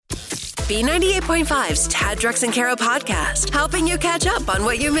B98.5's Tad, Drex, and Kara podcast, helping you catch up on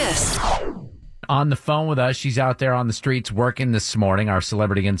what you missed. On the phone with us, she's out there on the streets working this morning, our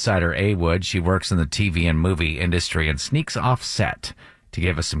celebrity insider, A. Wood. She works in the TV and movie industry and sneaks off set to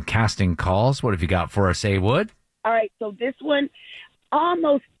give us some casting calls. What have you got for us, A. Wood? All right, so this one,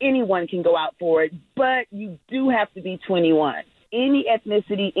 almost anyone can go out for it, but you do have to be 21. Any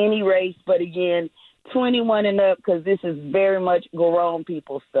ethnicity, any race, but again, 21 and up, because this is very much grown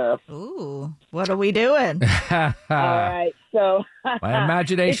people stuff. Ooh, what are we doing? All right, so My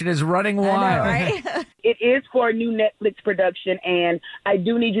imagination is running wild. Right? it is for a new Netflix production, and I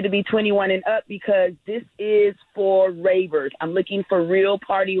do need you to be 21 and up because this is for ravers. I'm looking for real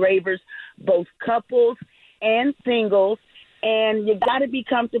party ravers, both couples and singles, and you got to be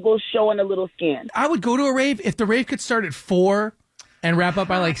comfortable showing a little skin. I would go to a rave if the rave could start at 4 and wrap up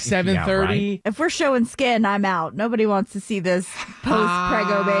by like 7:30. Yeah, right. If we're showing skin, I'm out. Nobody wants to see this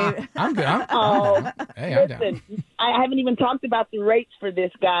post-prego babe. I'm good. Hey, I'm down. Listen, I haven't even talked about the rates for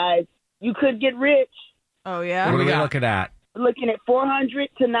this, guys. You could get rich. Oh, yeah? What are we got? looking at? Looking at 400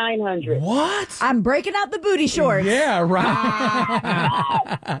 to 900. What? I'm breaking out the booty shorts. Yeah,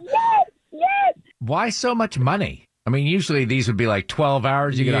 right. Yes. Why so much money? I mean, usually these would be like 12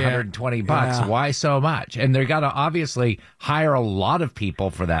 hours, you get Yeah. $120. Yeah. Why so much? And they're got to obviously hire a lot of people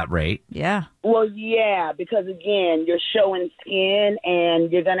for that rate. Yeah. Well, yeah, because again, you're showing skin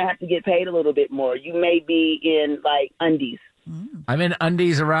and you're going to have to get paid a little bit more. You may be in like undies. I'm in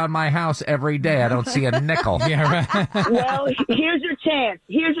undies around my house every day. I don't see a nickel. Yeah, right. Well, here's your chance.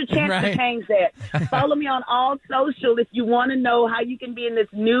 Here's your chance Right. to change that. Follow me on all social if you want to know how you can be in this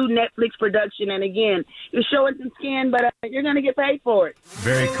new Netflix production. And again, you're showing some skin, but you're going to get paid for it.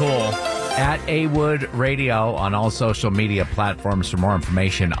 Very cool. At A. Wood Radio on all social media platforms for more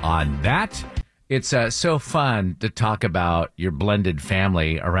information on that. It's so fun to talk about your blended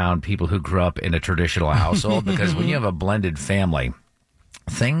family around people who grew up in a traditional household because when you have a blended family,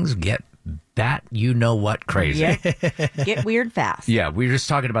 things get that you-know-what crazy. Yeah. Get weird fast. Yeah, we were just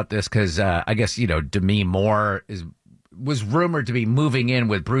talking about this because I guess, Demi Moore was rumored to be moving in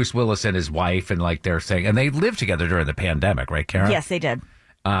with Bruce Willis and his wife, and like they're saying, and they lived together during the pandemic, right, Kara? Yes, they did.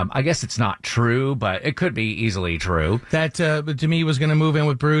 I guess it's not true, but it could be easily true. That Demi was going to move in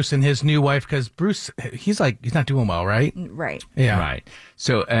with Bruce and his new wife because Bruce, he's not doing well, right? Right. Yeah. Right.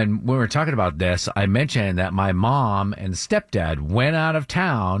 So, and when we were talking about this, I mentioned that my mom and stepdad went out of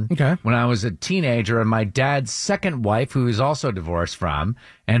town when I was a teenager, and my dad's second wife, who is also divorced from,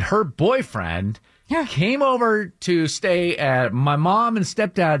 and her boyfriend came over to stay at my mom and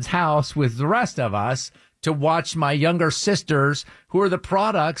stepdad's house with the rest of us to watch my younger sisters, who are the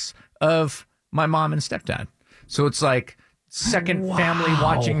products of my mom and stepdad. So it's like second family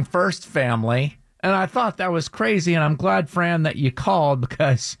watching first family. And I thought that was crazy. And I'm glad, Fran, that you called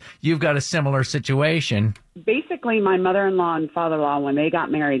because you've got a similar situation. Basically, my mother-in-law and father-in-law, when they got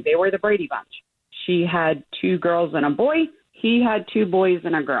married, they were the Brady Bunch. She had 2 girls and a boy. He had 2 boys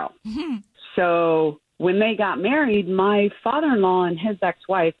and a girl. So when they got married, my father-in-law and his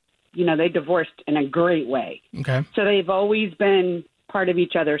ex-wife, they divorced in a great way. Okay. So they've always been part of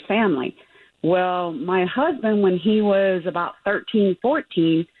each other's family. Well, my husband, when he was about 13,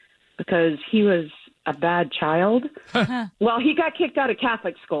 14, because he was a bad child, well, he got kicked out of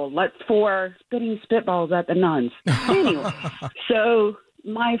Catholic school for spitting spitballs at the nuns. Anyway, so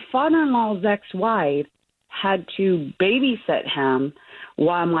my father-in-law's ex-wife had to babysit him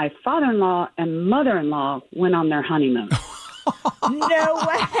while my father-in-law and mother-in-law went on their honeymoon. No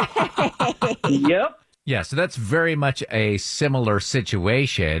way. Yep. Yeah, so that's very much a similar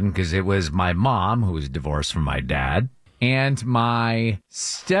situation because it was my mom who was divorced from my dad and my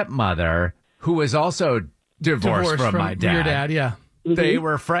stepmother who was also divorced from my dad. Your dad, yeah. They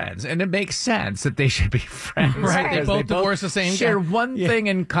were friends, and it makes sense that they should be friends. Right, they because both divorced the same share guy. one thing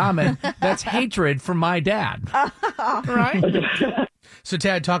in common. That's hatred for my dad. Right? So,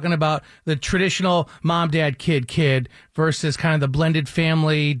 Tad, talking about the traditional mom, dad, kid versus kind of the blended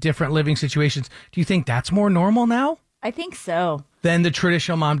family, different living situations. Do you think that's more normal now I think so. than the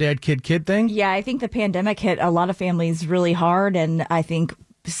traditional mom, dad, kid thing? Yeah, I think the pandemic hit a lot of families really hard, and I think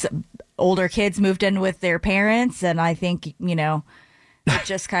older kids moved in with their parents, and I think, it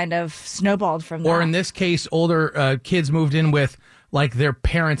just kind of snowballed from there. Or in this case, older kids moved in with like their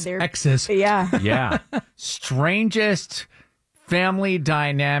parents' exes. Yeah. Yeah. Strangest family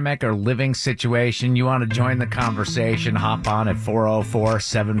dynamic or living situation. You want to join the conversation, hop on at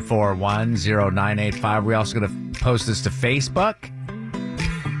 404-741-0985. We're also going to post this to Facebook.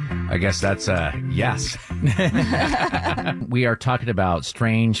 I guess that's a yes. We are talking about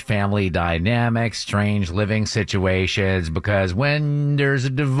strange family dynamics, strange living situations, because when there's a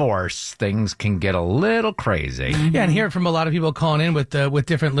divorce, things can get a little crazy. Yeah, and hearing from a lot of people calling in with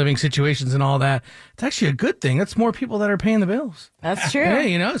different living situations and all that, it's actually a good thing. That's more people that are paying the bills. That's true.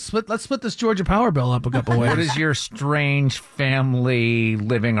 Hey, let's split this Georgia Power bill up a couple ways. What is your strange family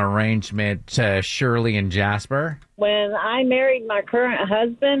living arrangement, Shirley and Jasper? When I married my current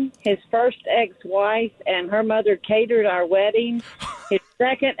husband, his first ex-wife and her mother catered our wedding. His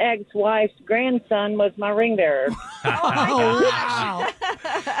second ex-wife's grandson was my ring bearer. Wow.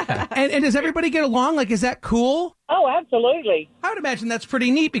 And does everybody get along? Like, is that cool? Oh, absolutely. I would imagine that's pretty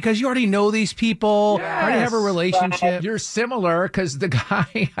neat because you already know these people, already have a relationship. You're similar because the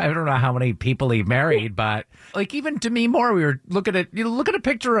guy, I don't know how many people he married, but like even Demi Moore, we were looking at, look at a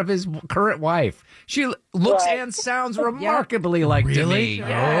picture of his current wife. She looks and sounds remarkably like Really? Demi.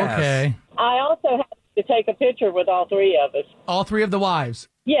 Yes. Okay. I also had to take a picture with all three of us. All three of the wives.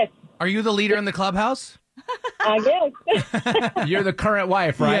 Yes, Are you the leader in the clubhouse? I guess. You're the current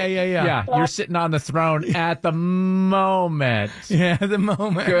wife, right? Yeah. Yeah, you're sitting on the throne at the moment. Yeah, at the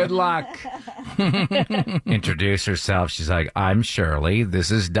moment. Good luck. Introduce herself. She's like, I'm Shirley.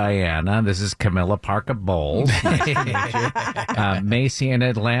 This is Diana. This is Camilla Parker Bowles. Macy in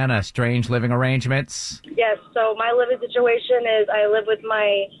Atlanta. Strange living arrangements. Yes, so my living situation is I live with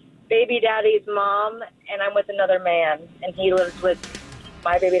my baby daddy's mom, and I'm with another man, and he lives with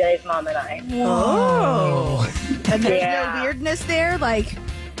my baby daddy's mom and I. Oh. And there's Yeah. no weirdness there? Like,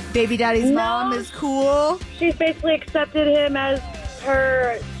 baby daddy's mom is cool? She's basically accepted him as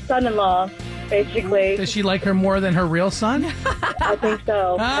her son-in-law, basically. Does she like her more than her real son? I think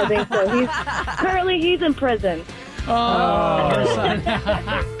so. He's in prison. Oh, her son.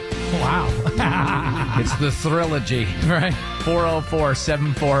 Wow. It's the Thrilogy. Right.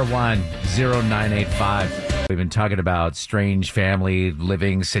 404-741-0985. We've been talking about strange family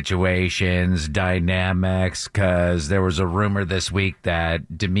living situations, dynamics, because there was a rumor this week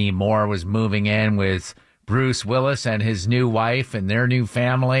that Demi Moore was moving in with Bruce Willis and his new wife and their new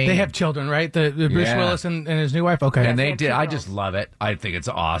family. They have children, right? The Bruce Willis and his new wife? Okay. And they did. I just love it. I think it's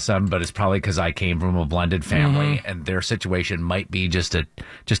awesome, but it's probably because I came from a blended family and their situation might be just a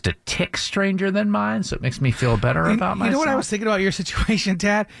tick stranger than mine. So it makes me feel better about myself. You know what I was thinking about your situation,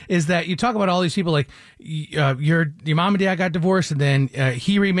 Tad, is that you talk about all these people like your mom and dad got divorced and then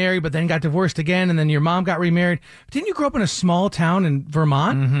he remarried, but then got divorced again. And then your mom got remarried. But didn't you grow up in a small town in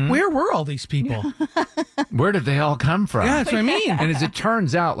Vermont? Where were all these people? Where did they all come from? Yeah, that's what I mean. And as it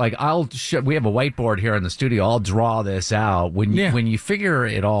turns out, like we have a whiteboard here in the studio. I'll draw this out when you figure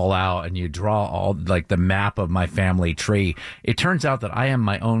it all out and you draw all like the map of my family tree. It turns out that I am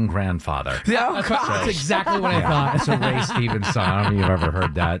my own grandfather. Yeah, that's exactly what I thought. That's a Ray Stevens song. I don't know if you've ever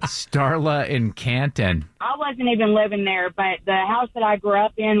heard that. Starla in Canton. I wasn't even living there, but the house that I grew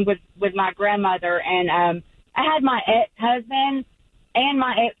up in was with my grandmother, and I had my ex-husband and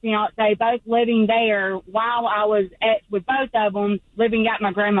my ex-fiance both living there while I was with both of them living at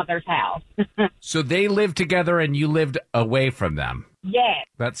my grandmother's house. So they lived together and you lived away from them. Yes.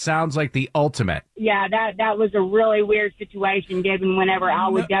 That sounds like the ultimate. Yeah, that was a really weird situation given whenever I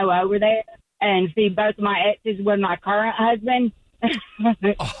would go over there and see both of my exes with my current husband.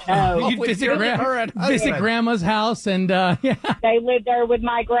 So, You'd visit grandma's house and they lived there with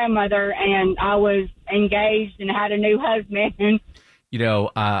my grandmother, and I was engaged and had a new husband. You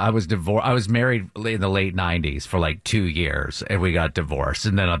know, I was divorced. I was married in the late 90s for like 2 years, and we got divorced.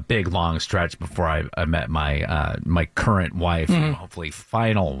 And then a big, long stretch before I met my current wife, and hopefully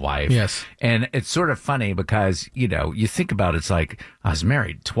final wife. Yes. And it's sort of funny because, you know, you think about it, it's like I was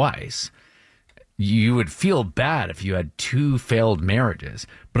married twice. You would feel bad if you had 2 failed marriages.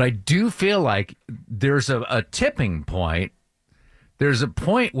 But I do feel like there's a tipping point. There's a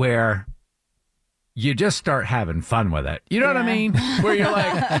point where you just start having fun with it. You know what I mean? Where you're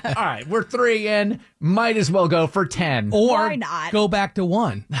like, all right, we're 3 in, might as well go for 10. or Why not? go back to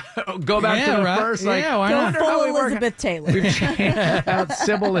 1. Go back to the right? first. Like, Yeah, why don't not? wonder how Full we work. Elizabeth Taylor. We've changed out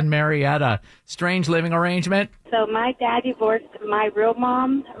Sybil and Marietta. Strange living arrangement. So my dad divorced my real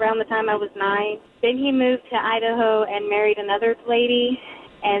mom around the time I was 9. Then he moved to Idaho and married another lady.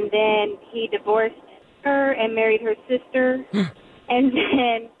 And then he divorced her and married her sister. And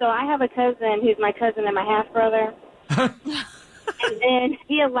then, so I have a cousin who's my cousin and my half-brother. And then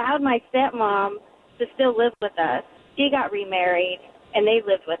he allowed my stepmom to still live with us. She got remarried, and they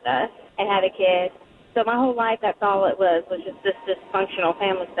lived with us and had a kid. So my whole life, that's all it was just this dysfunctional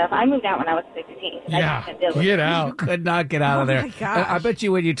family stuff. I moved out when I was 16. Yeah, I couldn't deal with get it. out. You could not get out of there. my gosh. I bet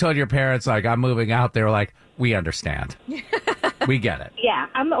you when you told your parents, like, I'm moving out, they were like, we understand. We get it. Yeah,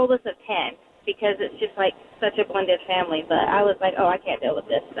 I'm the oldest of 10 because it's just like such a blended family. But I was like, oh, I can't deal with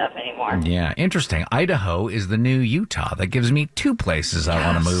this stuff anymore. Yeah, interesting. Idaho is the new Utah. That gives me 2 places I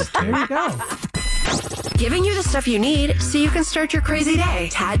want to move to. There you go. Giving you the stuff you need so you can start your crazy day.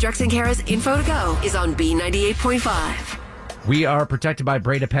 Tad, Drex, and Kara's Info to Go is on B98.5. We are protected by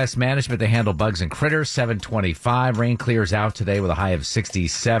Breda Pest Management. They handle bugs and critters. 725. Rain clears out today with a high of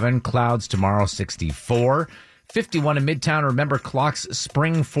 67. Clouds tomorrow, 64. 51 in Midtown. Remember, clocks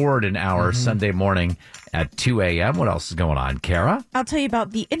spring forward an hour Sunday morning at 2 a.m. What else is going on, Kara? I'll tell you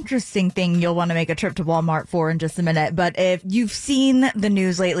about the interesting thing you'll want to make a trip to Walmart for in just a minute. But if you've seen the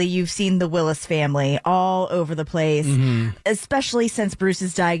news lately, you've seen the Willis family all over the place, especially since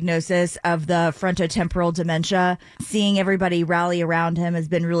Bruce's diagnosis of the frontotemporal dementia. Seeing everybody rally around him has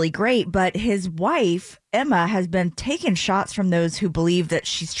been really great. But his wife, Emma, has been taking shots from those who believe that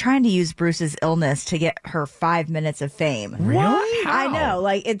she's trying to use Bruce's illness to get her 5 minutes of fame. Really? I know.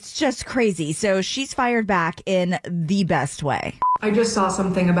 Like, it's just crazy. So she's fired back in the best way. I just saw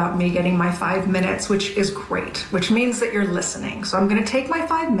something about me getting my 5 minutes, which is great, which means that you're listening. So I'm going to take my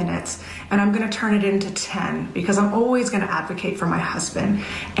 5 minutes and I'm going to turn it into 10 because I'm always going to advocate for my husband.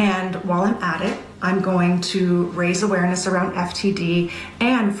 And while I'm at it, I'm going to raise awareness around FTD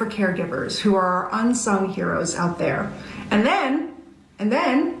and for caregivers who are our unsung heroes out there. And then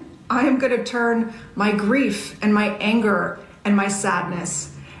I am going to turn my grief and my anger and my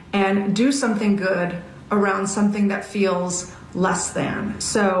sadness and do something good around something that feels less than.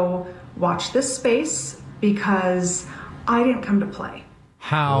 So watch this space because I didn't come to play.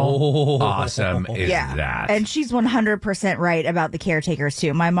 How awesome is that? And she's 100% right about the caretakers,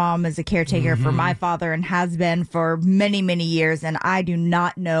 too. My mom is a caretaker for my father and has been for many, many years. And I do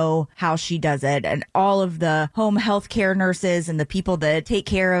not know how she does it. And all of the home health care nurses and the people that take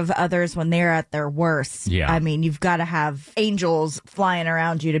care of others when they're at their worst. Yeah. I mean, you've got to have angels flying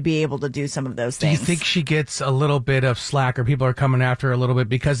around you to be able to do some of those things. Do you think she gets a little bit of slack or people are coming after her a little bit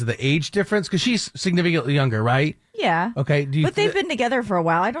because of the age difference? Because she's significantly younger, right? Yeah. Okay. But they've been together for a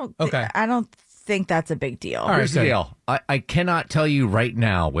while. I don't think that's a big deal. All right, Here's the deal. I cannot tell you right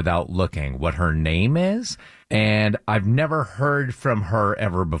now without looking what her name is, and I've never heard from her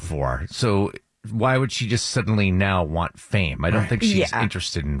ever before. So why would she just suddenly now want fame? I don't think she's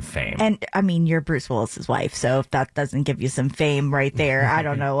interested in fame. And I mean, you're Bruce Willis's wife, so if that doesn't give you some fame right there, I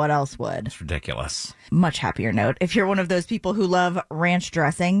don't know what else would. It's ridiculous. Much happier note. If you're one of those people who love ranch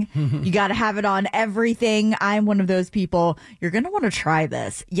dressing, you got to have it on everything. I'm one of those people. You're going to want to try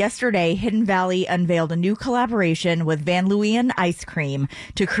this. Yesterday, Hidden Valley unveiled a new collaboration with Van Leeuwen Ice Cream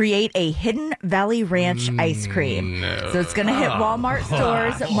to create a Hidden Valley Ranch ice cream. So it's going to hit Walmart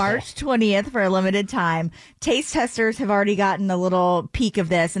stores March 20th for a limited time. Taste testers have already gotten a little peek of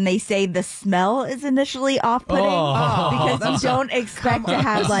this, and they say the smell is initially off-putting because you don't expect to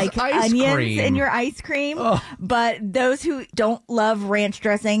have like onions in your ice cream. But those who don't love ranch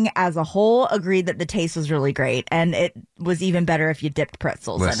dressing as a whole agreed that the taste was really great, and it was even better if you dipped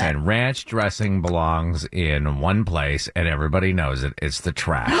pretzels in it. Listen, ranch dressing belongs in one place, and everybody knows it. It's the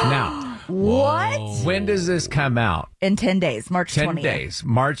trash. Now, what? When does this come out? In 10 days, March 20th. 10 days,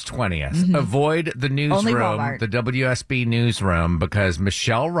 March 20th. Avoid the newsroom, the WSB newsroom, because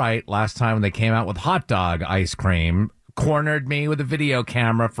Michelle Wright, last time when they came out with hot dog ice cream, cornered me with a video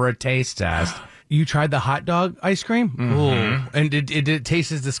camera for a taste test. You tried the hot dog ice cream? Ooh. And did it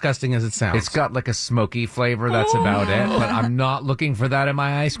taste as disgusting as it sounds? It's got like a smoky flavor. That's about it. But I'm not looking for that in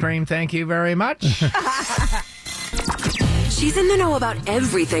my ice cream. Thank you very much. She's in the know about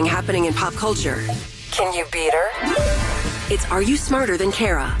everything happening in pop culture. Can you beat her? It's Are You Smarter Than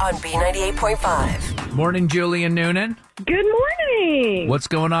Kara on B98.5. Morning, Julian Noonan. Good morning. What's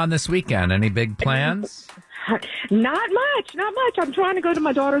going on this weekend? Any big plans? Not much. I'm trying to go to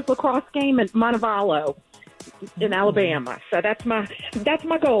my daughter's lacrosse game at Montevallo in Alabama. So that's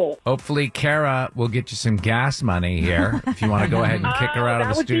my goal. Hopefully, Kara will get you some gas money here if you want to go ahead and kick her out of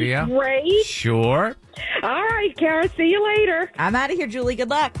the studio. Be great. Sure. All right, Kara. See you later. I'm out of here, Julie. Good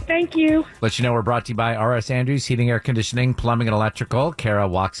luck. Thank you. Let you know we're brought to you by R.S. Andrews Heating, Air Conditioning, Plumbing, and Electrical. Kara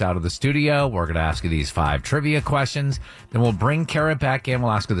walks out of the studio. We're going to ask you these 5 trivia questions. Then we'll bring Kara back in.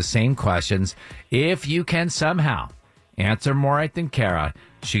 We'll ask her the same questions. If you can somehow answer more right than Kara,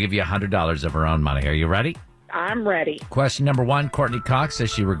 she'll give you $100 of her own money. Are you ready? I'm ready. Question number 1. Courtney Cox says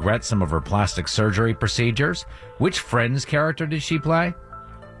she regrets some of her plastic surgery procedures. Which Friends character did she play?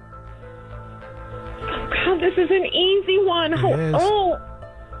 God, this is an easy one.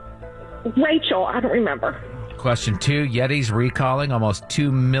 Rachel. I don't remember. Question 2. Yeti's recalling almost 2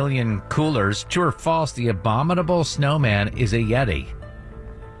 million coolers. True or false, the abominable snowman is a Yeti?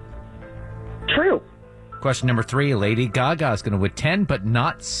 True. Question number 3. Lady Gaga is going to attend but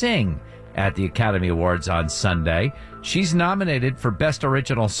not sing at the Academy Awards on Sunday. She's nominated for Best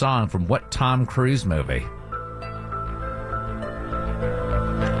Original Song from what Tom Cruise movie?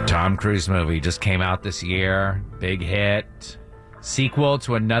 Tom Cruise movie just came out this year. Big hit. Sequel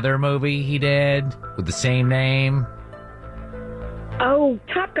to another movie he did with the same name. Oh,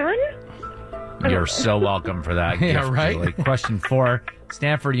 Top Gun? You're so welcome for that Yeah, gift, right? Julie. Question 4.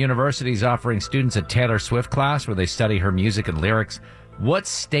 Stanford University is offering students a Taylor Swift class where they study her music and lyrics. What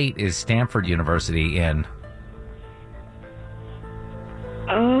state is Stanford University in?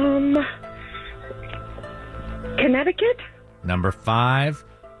 Connecticut? Number 5.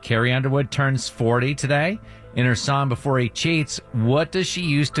 Carrie Underwood turns 40 today. In her song Before He Cheats, what does she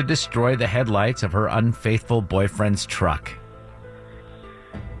use to destroy the headlights of her unfaithful boyfriend's truck?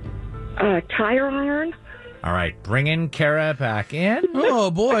 Tire iron? All right, bringing Kara back in. Oh,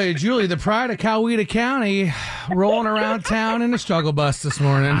 boy, Julie, the pride of Coweta County, rolling around town in a struggle bus this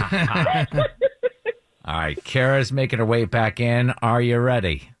morning. All right, Kara's making her way back in. Are you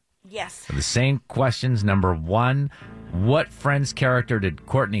ready? Yes. For the same questions. Number 1, what Friends character did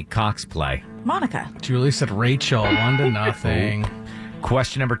Courtney Cox play? Monica. Julie said Rachel, 1-0.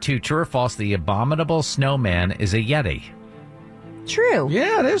 Question number 2, true or false, the abominable snowman is a Yeti? True.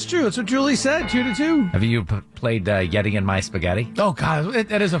 Yeah, it is true. It's what Julie said, 2-2. Have you played Yeti in My Spaghetti? Oh, God,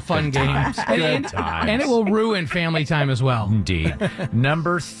 that is a fun game. Good times. And it will ruin family time as well. Indeed.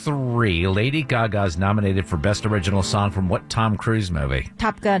 Number 3, Lady Gaga is nominated for Best Original Song from what Tom Cruise movie?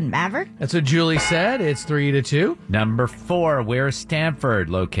 Top Gun Maverick. That's what Julie said. It's 3-2. Number 4, where is Stanford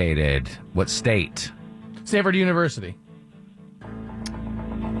located? What state? Stanford University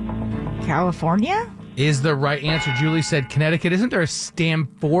California? is the right answer. Julie said Connecticut. Isn't there a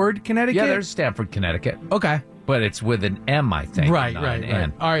Stamford, Connecticut? Yeah, there's Stanford, Connecticut. Okay. But it's with an M, I think. Right.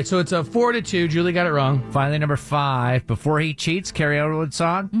 All right, so it's a 4-2. Julie got it wrong. Finally, number 5, Before He Cheats, Carrie Underwood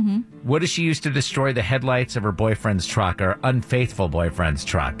song. Mm-hmm. What does she use to destroy the headlights of her boyfriend's truck, or unfaithful boyfriend's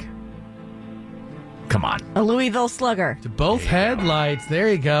truck? Come on. A Louisville Slugger. To both headlights. There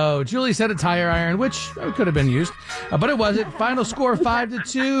you go. Julie said a tire iron, which could have been used, but it wasn't. Final score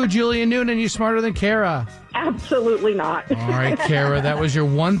 5-2. Julie and Noonan, you smarter than Kara. Absolutely not. All right, Kara, that was your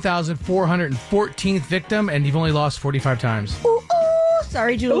 1,414th victim, and you've only lost 45 times. Ooh,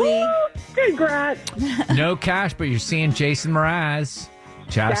 sorry, Julie. Ooh, congrats. No cash, but you're seeing Jason Mraz.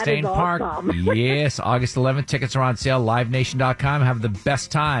 Chastain Park. Awesome. Yes, August 11th. Tickets are on sale. LiveNation.com. Have the best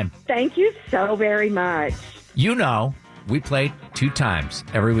time. Thank you so very much. You know, we play 2 times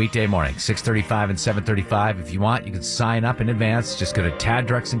every weekday morning, 6:35 and 7:35. If you want, you can sign up in advance. Just go to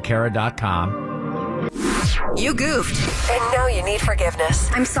TadDrexandKara.com. You goofed, and now you need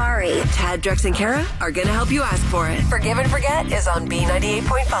forgiveness. I'm sorry. Tad, Drex, and Kara are going to help you ask for it. Forgive and Forget is on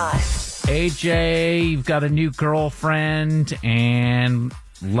B98.5. AJ, you've got a new girlfriend, and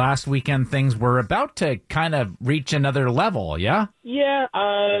last weekend things were about to kind of reach another level, yeah? Yeah,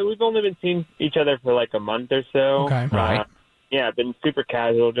 we've only been seeing each other for like a month or so. Okay. Right. Yeah, been super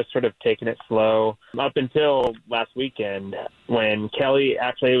casual, just sort of taking it slow. Up until last weekend when Kelly,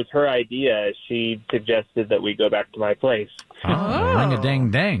 actually it was her idea, she suggested that we go back to my place. Oh,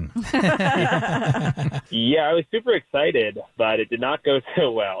 ring-a-ding-ding. Yeah, I was super excited, but it did not go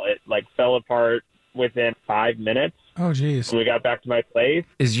so well. It fell apart within 5 minutes. Oh, geez. When we got back to my place.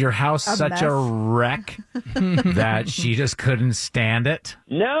 Is your house such mess. a wreck that she just couldn't stand it?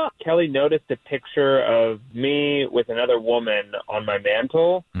 No, Kelly noticed a picture of me with another woman on my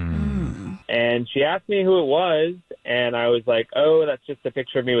mantle. And she asked me who it was, and I was like, oh, that's just a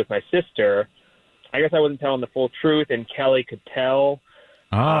picture of me with my sister. I guess I wasn't telling the full truth, and Kelly could tell.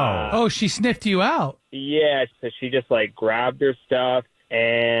 Oh. She sniffed you out. Yeah, so she just grabbed her stuff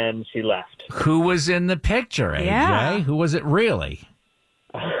and she left. Who was in the picture, AJ? Yeah. Who was it really?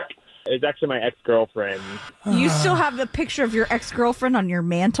 It was actually my ex-girlfriend. You still have the picture of your ex-girlfriend on your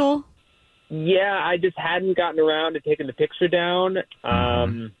mantle? Yeah, I just hadn't gotten around to taking the picture down.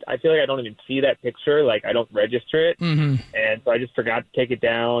 I feel like I don't even see that picture. I don't register it. Mm-hmm. And so I just forgot to take it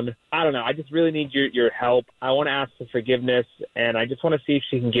down. I don't know. I just really need your help. I want to ask for forgiveness, and I just want to see if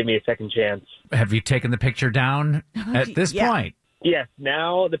she can give me a second chance. Have you taken the picture down at this point? Yes,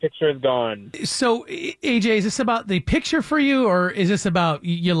 now the picture is gone. So, AJ, is this about the picture for you, or is this about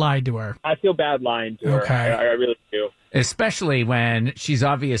you lied to her? I feel bad lying to her. Okay. I really do. Especially when she's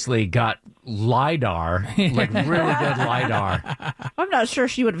obviously got LiDAR, really good LiDAR. I'm not sure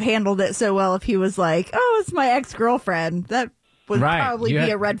she would have handled it so well if he was like, oh, it's my ex-girlfriend. That would probably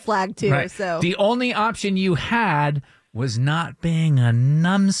be a red flag, too. Right. So the only option you had was not being a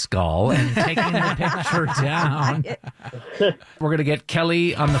numbskull and taking the picture down. We're going to get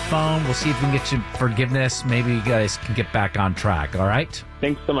Kelly on the phone. We'll see if we can get you forgiveness. Maybe you guys can get back on track, all right?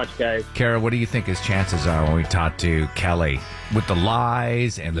 Thanks so much, guys. Kara, what do you think his chances are when we talk to Kelly? With the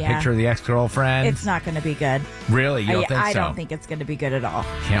lies and the picture of the ex-girlfriend? It's not going to be good. Really? You don't think so? I don't think it's going to be good at all.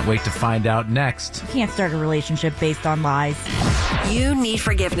 Can't wait to find out next. You can't start a relationship based on lies. You need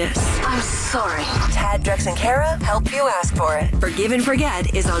forgiveness. I'm sorry. Tad, Drex, and Kara help you ask for it. Forgive and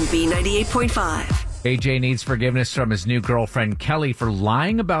Forget is on B98.5. AJ needs forgiveness from his new girlfriend, Kelly, for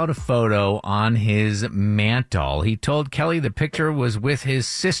lying about a photo on his mantle. He told Kelly the picture was with his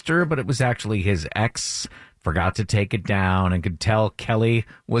sister, but it was actually his ex. Forgot to take it down and could tell Kelly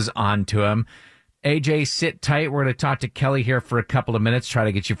was on to him. AJ, sit tight. We're going to talk to Kelly here for a couple of minutes, try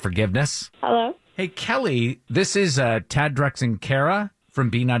to get you forgiveness. Hello. Hey, Kelly, this is Tad, Drex, and Kara from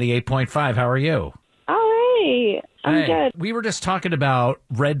B98.5. How are you? Hey, I'm good. We were just talking about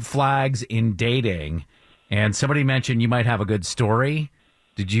red flags in dating, and somebody mentioned you might have a good story.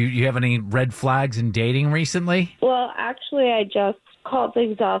 Did you have any red flags in dating recently? Well, actually, I just called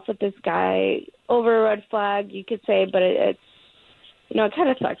things off with this guy over a red flag, you could say, but it's, it kind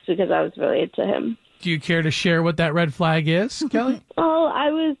of sucks because I was really into him. Do you care to share what that red flag is, Kelly? Well, I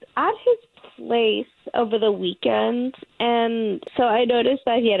was at his place over the weekend, and so I noticed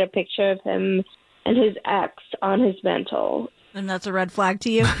that he had a picture of him and his ex on his mantle. And that's a red flag to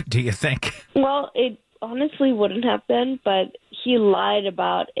you? Do you think? Well, it honestly wouldn't have been, but he lied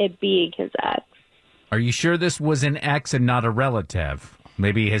about it being his ex. Are you sure this was an ex and not a relative?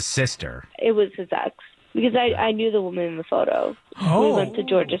 Maybe his sister? It was his ex. Because I knew the woman in the photo. Oh. We went to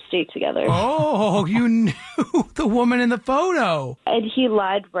Georgia State together. Oh, you knew the woman in the photo. And he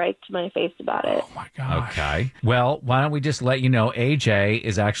lied right to my face about it. Oh, my gosh. Okay. Well, why don't we just let you know AJ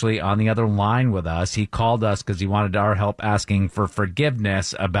is actually on the other line with us. He called us because he wanted our help asking for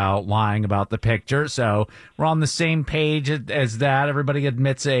forgiveness about lying about the picture. So we're on the same page as that. Everybody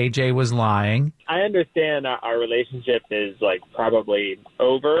admits AJ was lying. I understand our relationship is probably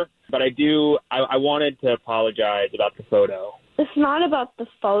over. But I wanted to apologize about the photo. It's not about the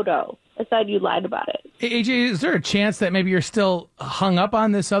photo. It's that you lied about it. Hey, AJ, is there a chance that maybe you're still hung up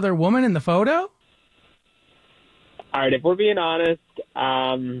on this other woman in the photo? All right, if we're being honest.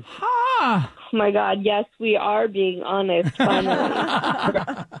 Oh, my God. Yes, we are being honest, finally.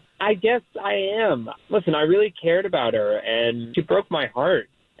 I guess I am. Listen, I really cared about her, and she broke my heart.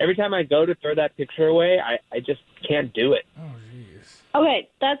 Every time I go to throw that picture away, I just can't do it. Oh, jeez. Okay,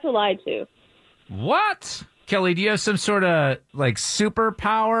 that's a lie, too. What? Kelly, do you have some sort of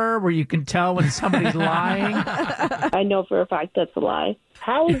superpower where you can tell when somebody's lying? I know for a fact that's a lie.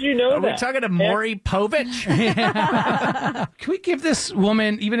 How would you know that? Are we talking to Maury Povich? Can we give this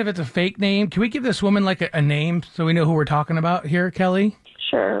woman, even if it's a fake name, can we give this woman a name so we know who we're talking about here, Kelly?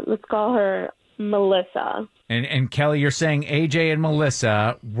 Sure. Let's call her Melissa. And Kelly, you're saying AJ and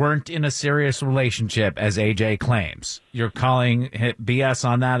Melissa weren't in a serious relationship, as AJ claims. You're calling BS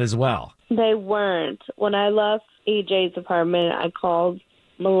on that as well. They weren't. When I left AJ's apartment, I called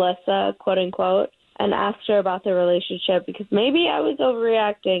Melissa, quote unquote, and asked her about the relationship because maybe I was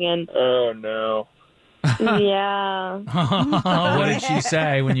overreacting. And oh no. Yeah. What did she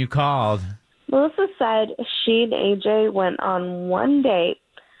say when you called? Melissa said she and AJ went on one date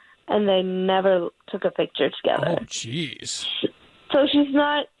and they never took a picture together. Oh, jeez. So she's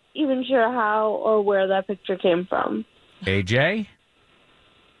not even sure how or where that picture came from. AJ?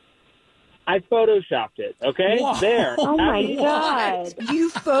 I photoshopped it, okay? Whoa. There. Oh, my God. You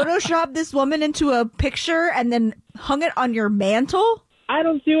photoshopped this woman into a picture and then hung it on your mantle? I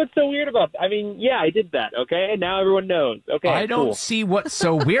don't see what's so weird about that. I mean, yeah, I did that, okay? Now everyone knows. Okay, I don't see what's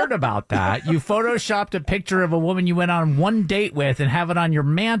so weird about that. You photoshopped a picture of a woman you went on one date with and have it on your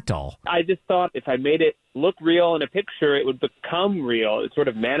mantle. I just thought if I made it look real in a picture, it would become real. It sort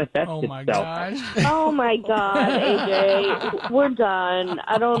of manifests itself. Gosh. Oh, my God, AJ. We're done.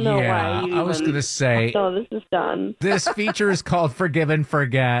 I don't know why you I was going to say. No, this is done. This feature is called Forgive and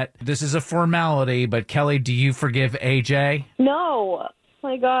Forget. This is a formality, but Kelly, do you forgive AJ? No.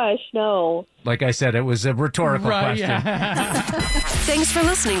 My gosh, no. Like I said, it was a rhetorical question. Yeah. Thanks for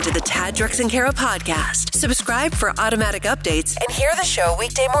listening to the Tad, Drex, and Kara podcast. Subscribe for automatic updates and hear the show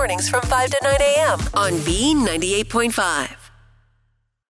weekday mornings from 5 to 9 a.m. on B98.5.